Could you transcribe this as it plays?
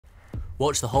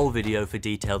Watch the whole video for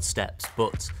detailed steps,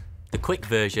 but the quick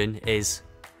version is: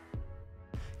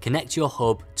 connect your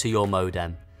hub to your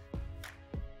modem.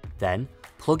 Then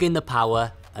plug in the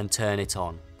power and turn it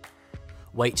on.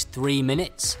 Wait 3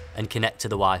 minutes and connect to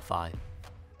the Wi-Fi.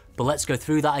 But let's go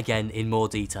through that again in more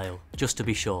detail, just to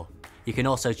be sure. You can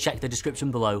also check the description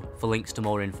below for links to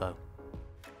more info.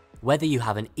 Whether you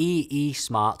have an EE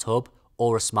Smart Hub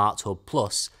or a Smart Hub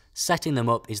Plus, setting them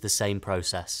up is the same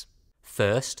process.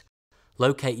 First,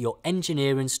 locate your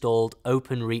engineer-installed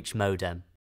Openreach modem.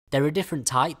 There are different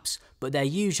types, but they're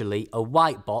usually a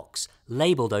white box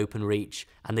labelled Openreach,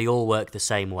 and they all work the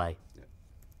same way.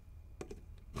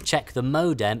 Check the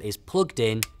modem is plugged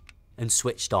in and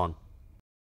switched on.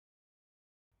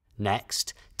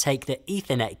 Next, take the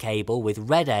Ethernet cable with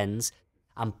red ends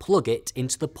and plug it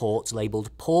into the port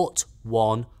labelled Port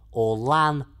 1 or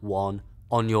LAN 1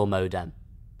 on your modem.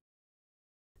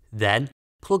 Then,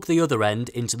 plug the other end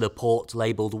into the port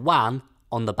labelled WAN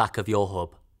on the back of your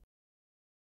hub.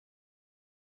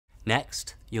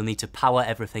 Next, you'll need to power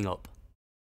everything up.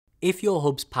 If your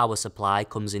hub's power supply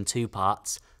comes in 2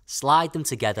 parts, slide them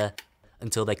together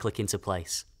until they click into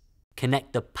place.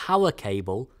 Connect the power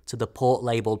cable to the port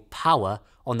labelled Power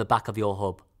on the back of your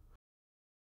hub.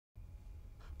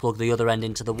 Plug the other end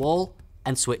into the wall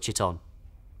and switch it on.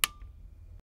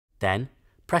 Then,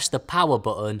 press the power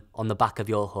button on the back of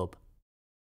your hub.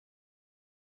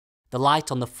 The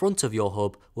light on the front of your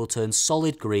hub will turn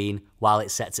solid green while it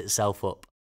sets itself up.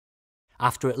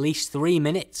 After at least 3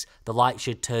 minutes, the light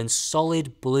should turn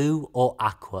solid blue or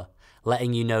aqua,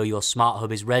 letting you know your smart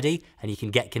hub is ready and you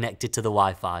can get connected to the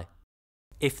Wi-Fi.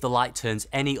 If the light turns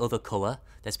any other colour,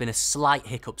 there's been a slight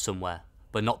hiccup somewhere,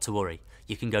 but not to worry.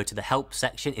 You can go to the help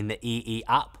section in the EE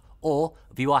app or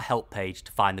view our help page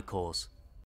to find the cause.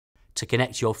 To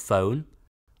connect your phone,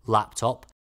 laptop,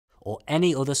 or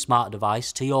any other smart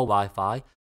device to your Wi-Fi,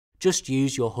 just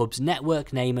use your hub's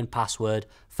network name and password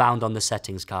found on the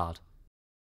settings card.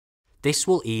 This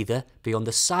will either be on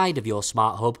the side of your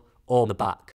smart hub or the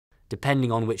back,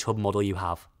 depending on which hub model you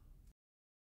have.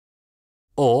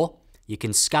 Or you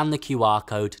can scan the QR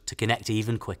code to connect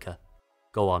even quicker.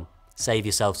 Go on, save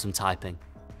yourself some typing.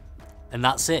 And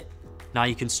that's it. Now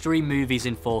you can stream movies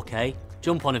in 4K,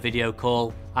 jump on a video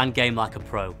call, and game like a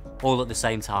pro, all at the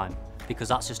same time, because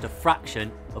that's just a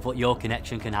fraction of what your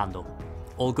connection can handle.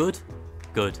 All good?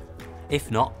 Good.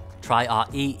 If not, try our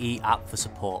EE app for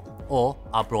support, or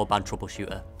our broadband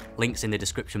troubleshooter. Links in the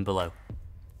description below.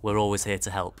 We're always here to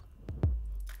help.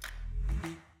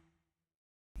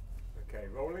 Okay,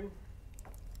 rolling.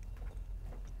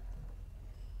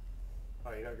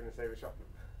 Oh, you're not going to save a shot?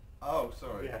 Oh,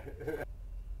 sorry. Yeah.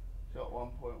 Shot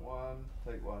 1.1,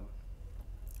 take 1.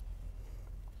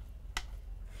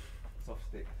 Soft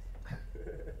stick.